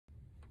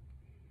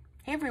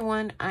Hey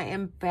everyone, I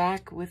am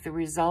back with the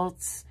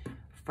results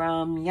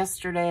from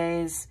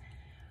yesterday's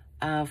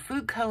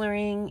food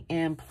coloring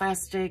and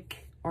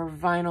plastic or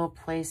vinyl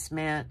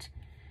placemat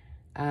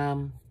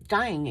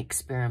dyeing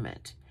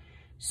experiment.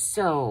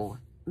 So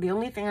the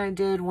only thing I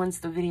did once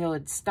the video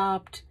had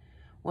stopped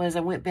was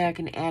I went back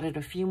and added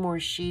a few more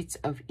sheets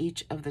of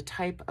each of the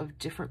type of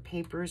different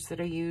papers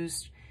that I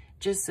used,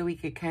 just so we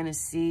could kind of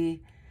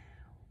see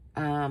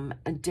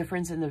a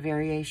difference in the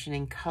variation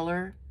in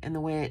color and the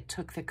way it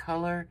took the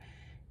color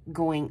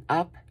going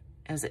up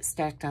as it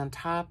stacked on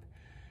top.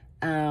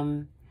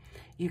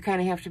 You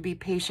kind of have to be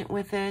patient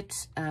with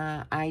it.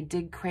 I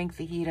did crank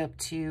the heat up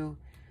to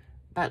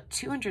about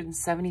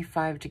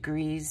 275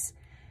 degrees.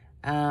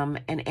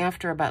 And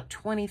after about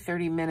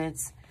 20-30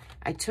 minutes,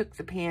 I took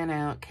the pan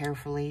out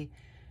carefully,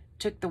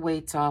 took the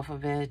weights off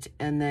of it,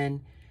 and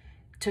then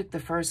took the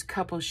first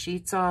couple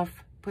sheets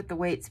off, put the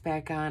weights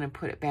back on, and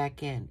put it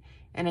back in.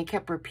 And I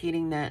kept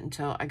repeating that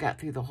until I got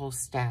through the whole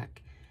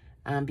stack,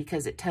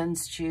 because it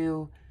tends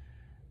to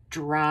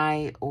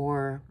dry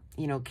or,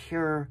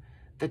 cure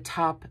the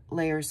top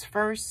layers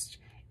first,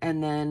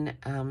 and then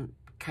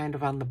kind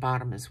of on the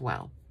bottom as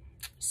well.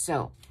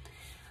 So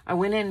I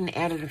went in and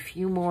added a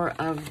few more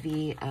of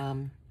the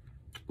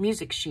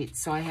music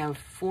sheets. So I have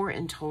 5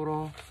 in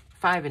total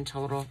of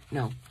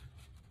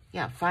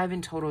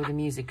the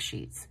music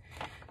sheets.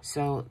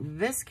 So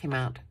this came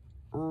out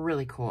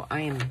really cool.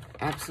 I am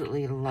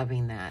absolutely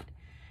loving that.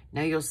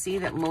 Now you'll see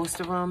that most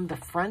of them, the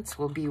fronts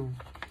will be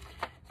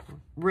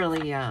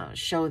really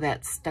show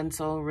that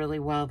stencil really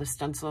well, the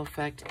stencil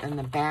effect, and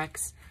the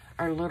backs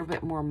are a little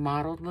bit more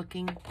mottled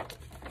looking,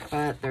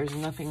 but there's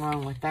nothing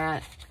wrong with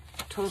that.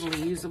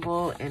 Totally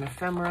usable in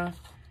ephemera.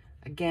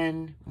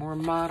 Again, more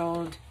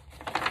mottled,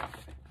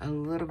 a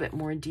little bit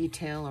more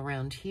detail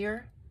around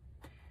here.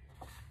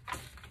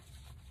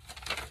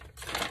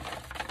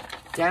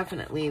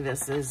 Definitely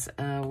this is,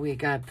 we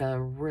got the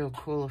real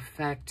cool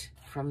effect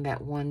from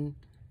that one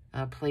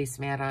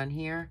placemat on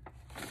here.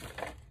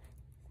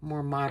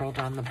 More mottled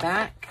on the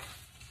back.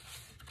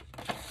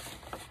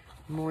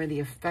 More the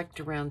effect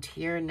around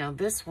here. Now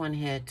this one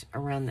hit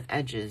around the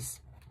edges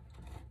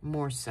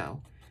more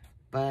so,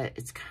 but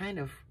it's kind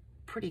of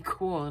pretty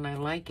cool and I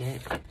like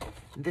it.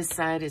 This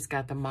side has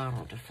got the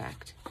mottled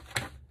effect.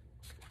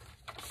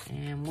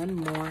 And one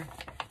more.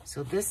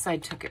 So this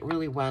side took it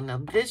really well. Now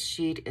this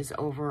sheet is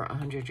over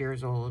 100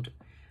 years old.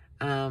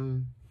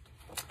 And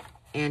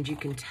you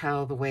can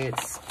tell the way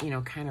it's,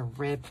 kind of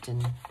ripped,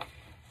 and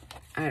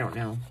I don't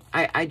know.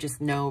 I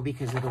just know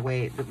because of the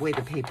way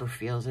the paper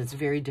feels. It's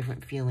very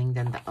different feeling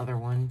than the other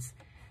ones.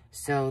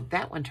 So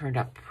that one turned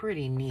out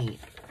pretty neat.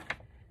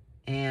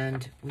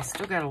 And we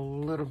still got a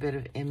little bit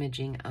of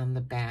imaging on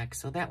the back.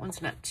 So that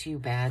one's not too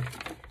bad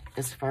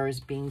as far as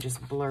being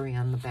just blurry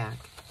on the back.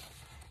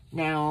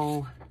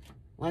 Now,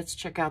 let's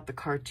check out the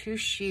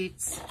cartouche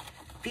sheets.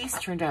 These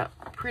turned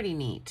out pretty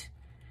neat.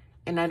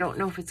 And I don't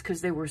know if it's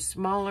because they were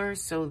smaller,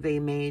 so they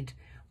made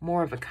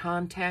more of a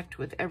contact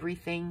with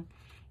everything.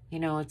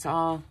 It's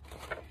all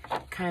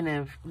kind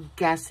of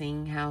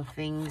guessing how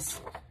things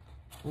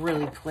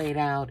really played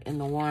out in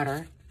the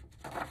water.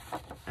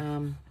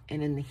 And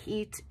in the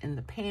heat, in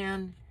the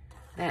pan,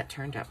 that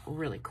turned out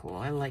really cool.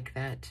 I like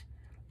that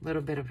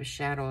little bit of a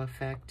shadow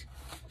effect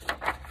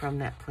from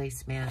that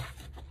placemat.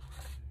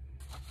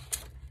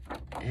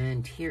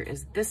 And here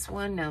is this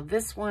one. Now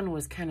this one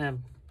was kind of,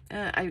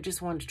 I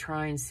just wanted to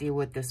try and see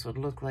what this would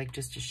look like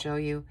just to show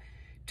you.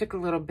 Took a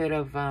little bit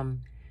of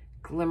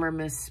Glimmer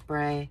Mist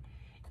spray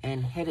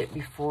and hit it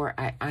before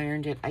I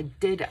ironed it. I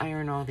did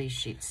iron all these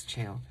sheets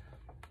too.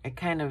 It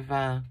kind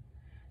of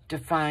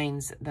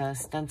defines the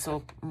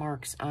stencil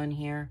marks on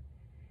here.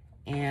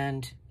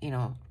 And,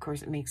 of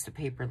course it makes the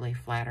paper lay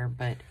flatter,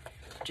 but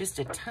just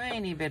a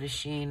tiny bit of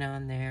sheen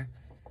on there.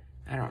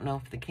 I don't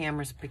know if the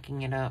camera's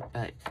picking it up,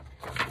 but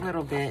a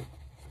little bit.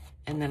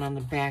 And then on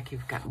the back,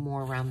 you've got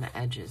more around the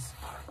edges.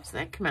 So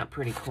that came out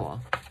pretty cool.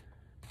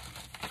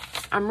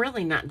 I'm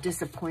really not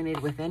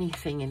disappointed with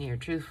anything in here,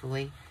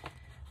 truthfully.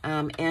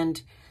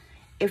 And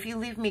if you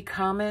leave me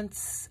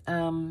comments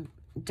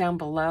down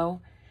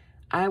below,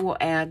 I will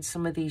add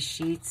some of these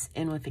sheets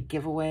in with a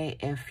giveaway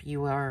if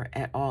you are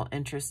at all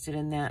interested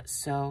in that.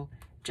 So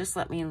just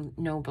let me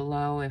know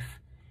below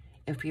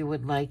if you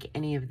would like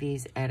any of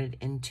these added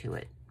into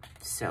it.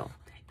 So,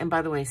 and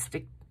by the way,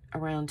 stick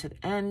around to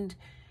the end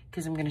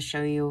because I'm going to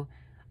show you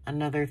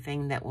another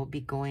thing that will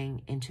be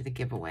going into the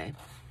giveaway.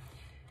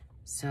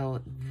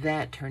 So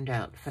that turned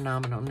out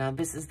phenomenal. Now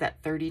this is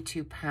that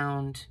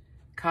 32-pound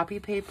copy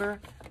paper.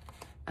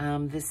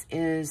 This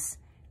is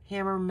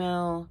Hammer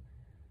Mill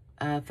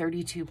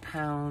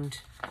 32-pound,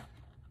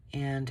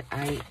 and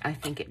I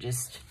think it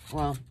just,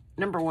 well,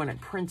 number one, it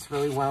prints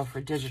really well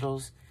for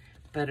digitals,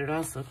 but it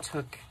also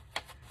took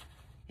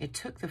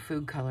the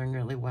food coloring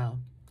really well,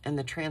 and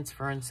the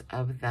transference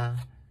of the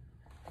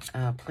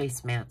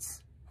placemats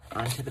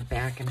onto the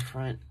back and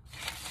front.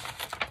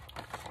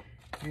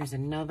 Here's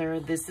another.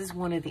 This is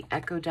one of the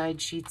echo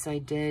dyed sheets I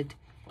did,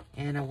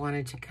 and I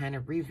wanted to kind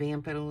of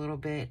revamp it a little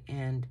bit,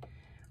 and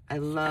I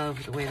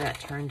love the way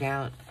that turned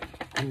out.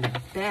 And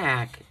the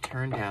back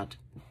turned out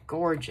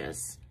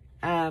gorgeous.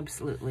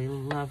 Absolutely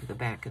love the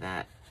back of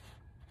that.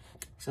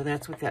 So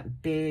that's with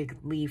that big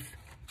leaf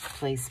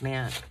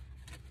placemat.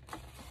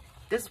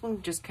 This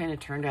one just kind of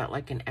turned out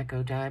like an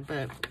echo die,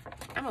 but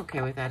I'm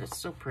okay with that. It's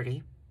still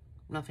pretty.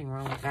 Nothing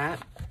wrong with that.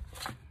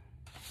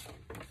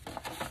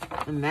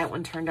 And that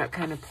one turned out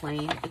kind of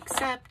plain,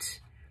 except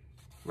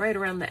right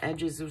around the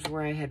edges was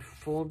where I had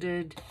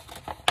folded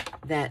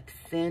that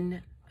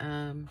thin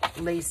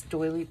lace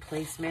doily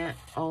placemat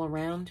all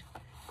around.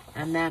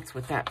 And that's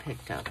what that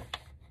picked up.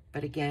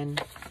 But again,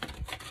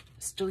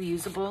 still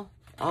usable.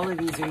 All of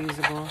these are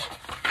usable.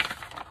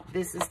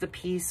 This is the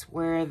piece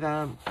where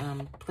the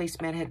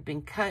placemat had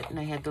been cut and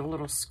I had the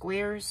little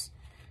squares.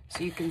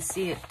 So you can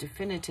see it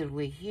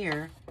definitively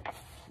here.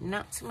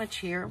 Not so much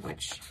here,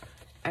 which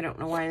I don't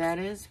know why that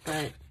is,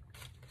 but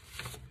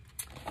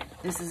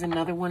this is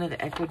another one of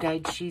the echo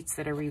dyed sheets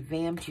that I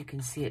revamped. You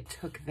can see it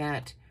took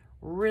that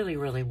really,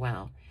 really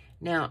well.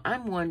 Now,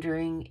 I'm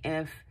wondering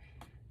if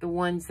the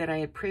ones that I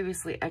had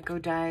previously echo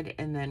dyed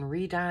and then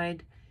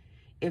re-dyed,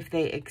 if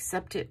they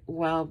accept it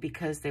well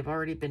because they've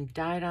already been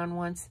dyed on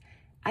once.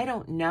 I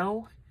don't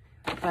know,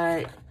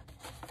 but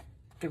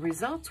the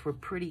results were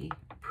pretty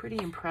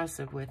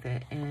impressive with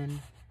it, and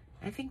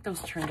I think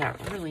those turned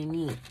out really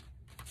neat.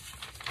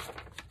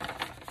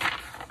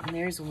 And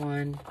there's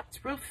one.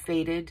 It's real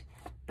faded,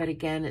 but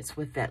again, it's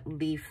with that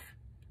leaf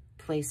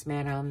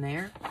placemat on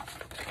there.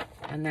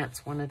 And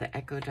that's one of the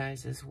echo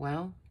dyes as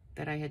well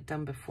that I had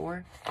done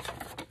before.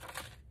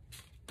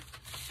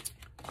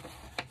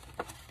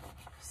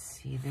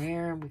 See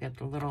there, we got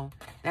the little,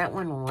 that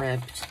one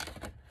ripped.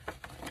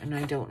 And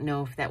I don't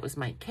know if that was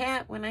my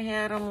cat when I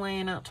had them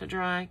laying out to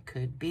dry.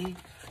 Could be,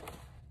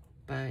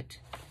 but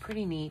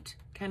pretty neat.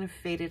 Kind of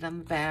faded on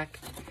the back.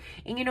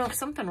 And you know, if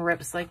something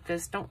rips like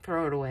this, don't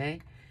throw it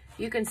away.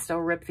 You can still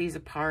rip these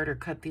apart or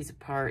cut these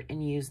apart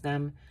and use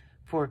them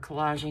for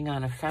collaging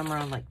on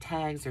ephemera like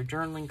tags or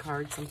journaling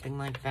cards, something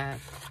like that.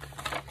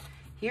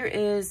 Here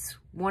is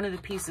one of the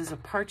pieces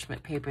of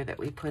parchment paper that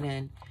we put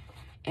in.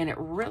 And it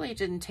really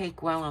didn't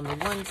take well on the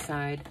one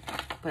side,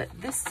 but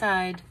this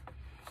side,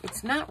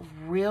 it's not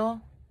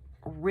real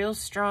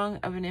strong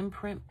of an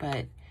imprint,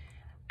 but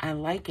I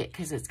like it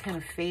because it's kind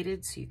of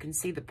faded, so you can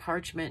see the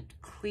parchment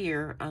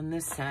clear on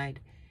this side,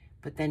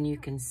 but then you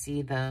can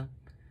see the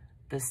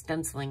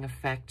stenciling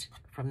effect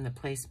from the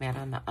placemat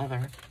on the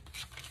other.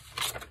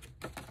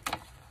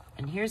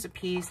 And here's a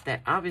piece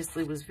that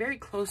obviously was very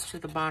close to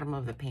the bottom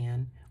of the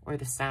pan, or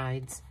the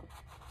sides,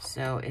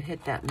 so it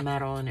hit that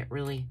metal and it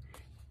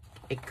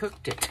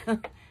cooked it.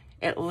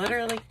 It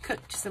literally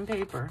cooked some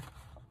paper.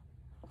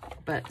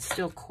 But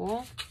still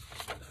cool.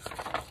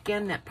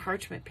 Again, that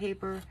parchment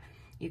paper,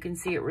 you can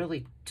see it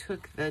really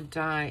took the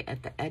dye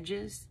at the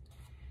edges,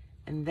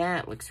 and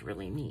that looks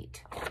really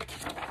neat.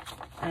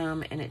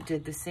 And it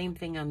did the same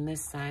thing on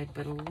this side,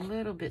 but a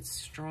little bit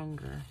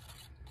stronger.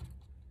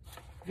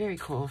 Very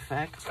cool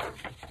effect.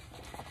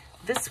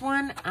 This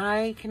one,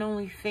 I can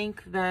only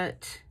think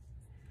that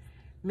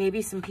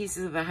maybe some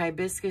pieces of the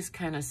hibiscus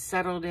kind of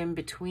settled in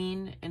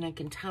between, and I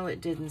can tell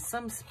it did in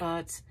some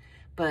spots.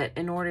 But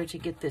in order to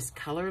get this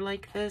color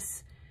like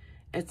this,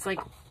 it's like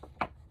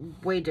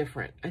way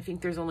different. I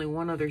think there's only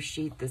one other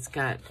sheet that's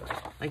got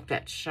like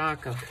that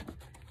shock of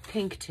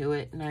pink to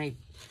it. And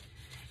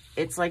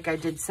it's like I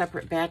did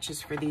separate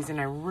batches for these and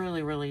I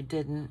really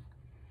didn't.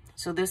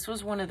 So this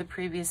was one of the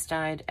previous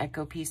dyed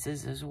echo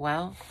pieces as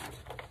well.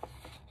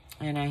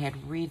 And I had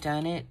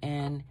redone it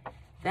and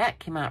that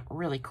came out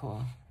really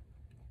cool.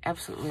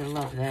 Absolutely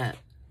love that.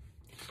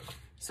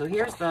 So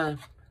here's the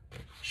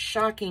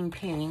shocking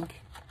pink.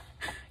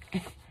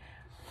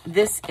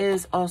 This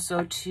is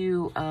also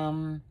to,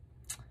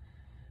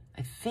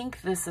 I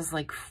think this is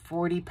like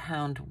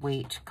 40-pound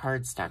weight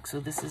cardstock. So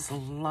this is a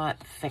lot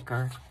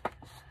thicker,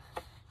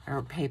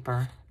 or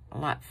paper, a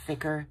lot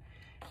thicker.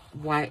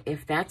 Why,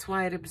 if that's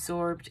why it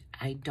absorbed,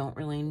 I don't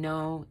really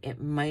know. It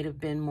might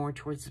have been more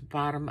towards the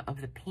bottom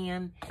of the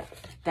pan.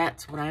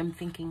 That's what I'm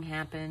thinking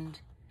happened.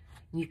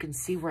 You can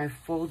see where I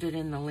folded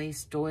in the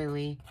lace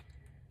doily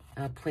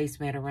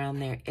placemat around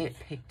there. It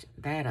picked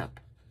that up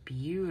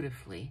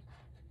beautifully.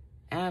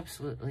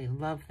 Absolutely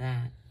love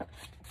that.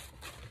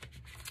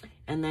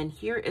 And then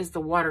here is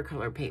the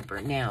watercolor paper.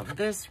 Now,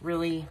 this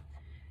really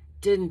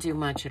didn't do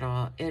much at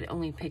all. It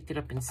only picked it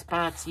up in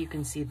spots. You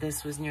can see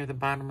this was near the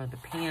bottom of the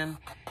pan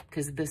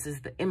because this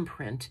is the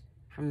imprint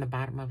from the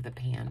bottom of the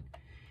pan.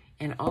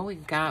 And all we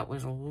got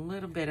was a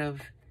little bit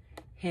of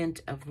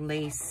hint of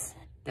lace,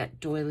 that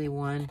doily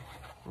one,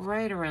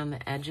 right around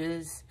the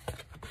edges.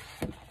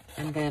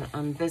 And then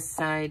on this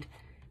side,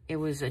 it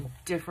was a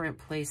different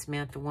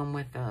placemat, the one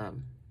with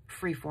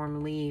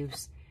freeform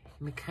leaves.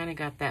 And we kind of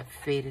got that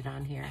faded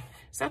on here.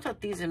 So I thought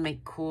these would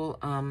make cool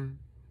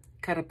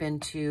cut up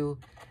into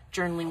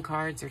journaling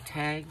cards or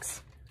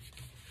tags.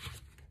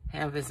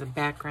 Have as a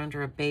background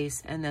or a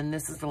base. And then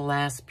this is the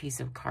last piece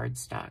of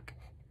cardstock.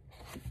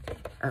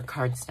 Or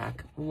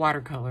cardstock,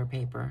 watercolor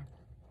paper.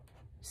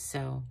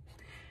 So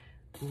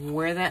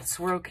where that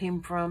swirl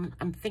came from.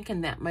 I'm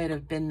thinking that might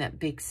have been that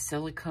big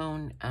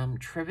silicone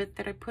trivet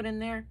that I put in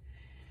there.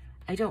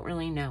 I don't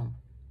really know.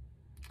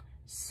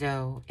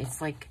 So it's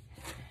like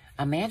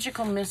a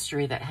magical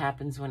mystery that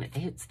happens when it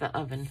hits the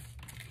oven.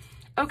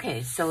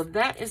 Okay, so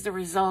that is the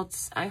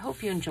results. I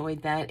hope you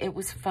enjoyed that. It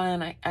was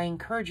fun. I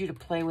encourage you to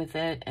play with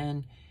it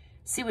and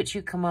see what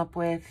you come up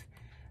with.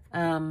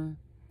 I'm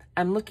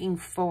looking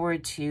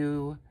forward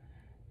to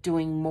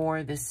doing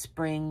more this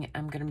spring.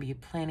 I'm going to be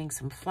planting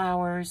some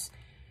flowers,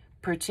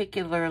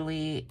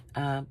 particularly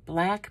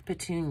black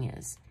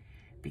petunias,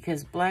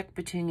 because black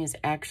petunias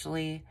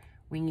actually,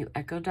 when you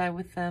echo dye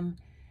with them,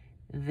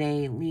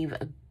 they leave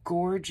a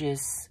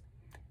gorgeous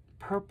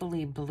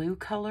purpley blue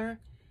color.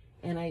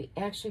 And I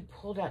actually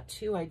pulled out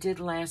two I did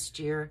last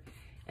year,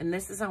 and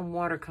this is on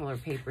watercolor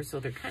paper, so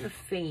they're kind of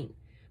faint,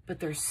 but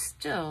they're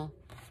still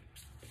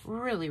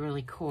really,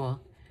 really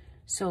cool.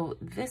 So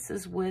this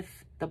is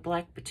with the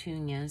black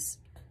petunias,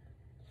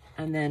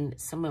 and then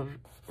some of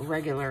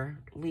regular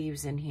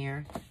leaves in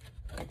here,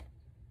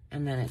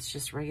 and then it's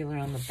just regular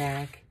on the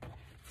back.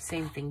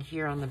 Same thing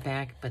here on the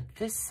back, but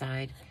this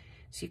side,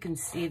 so you can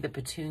see the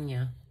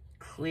petunia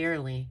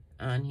clearly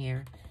on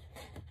here.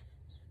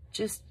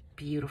 Just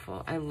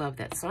beautiful. I love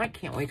that. So I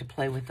can't wait to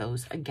play with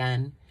those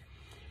again.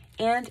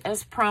 And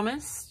as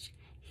promised,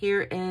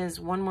 here is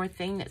one more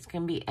thing that's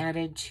going to be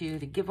added to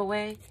the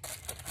giveaway.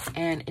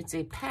 And it's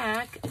a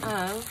pack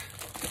of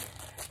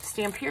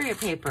Stamperia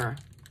paper.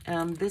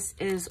 This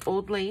is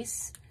Old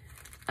Lace,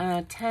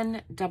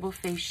 10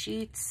 double-face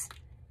sheets,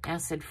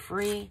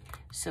 acid-free.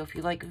 So if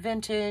you like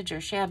vintage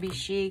or shabby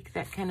chic,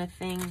 that kind of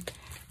thing,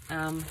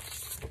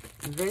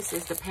 this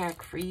is the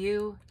pack for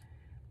you.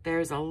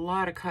 There's a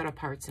lot of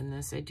cut-aparts in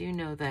this, I do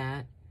know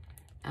that.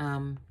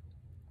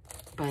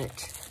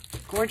 But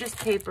gorgeous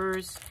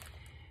papers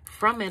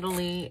from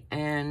Italy,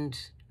 and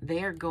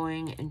they are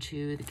going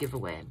into the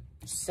giveaway.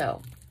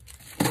 So,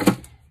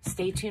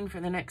 stay tuned for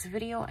the next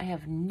video. I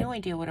have no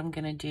idea what I'm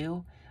going to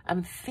do.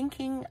 I'm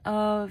thinking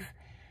of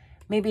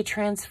maybe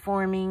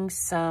transforming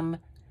some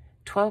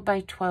 12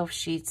 by 12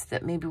 sheets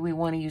that maybe we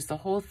want to use the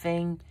whole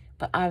thing,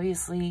 but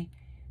obviously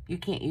you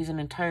can't use an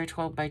entire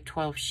 12 by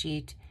 12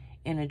 sheet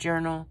in a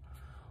journal,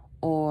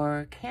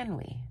 or can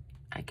we?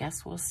 I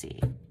guess we'll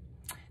see.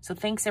 So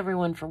thanks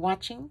everyone for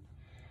watching.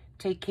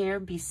 Take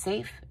care, be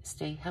safe,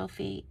 stay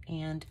healthy,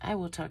 and I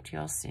will talk to you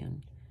all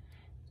soon.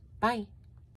 Bye.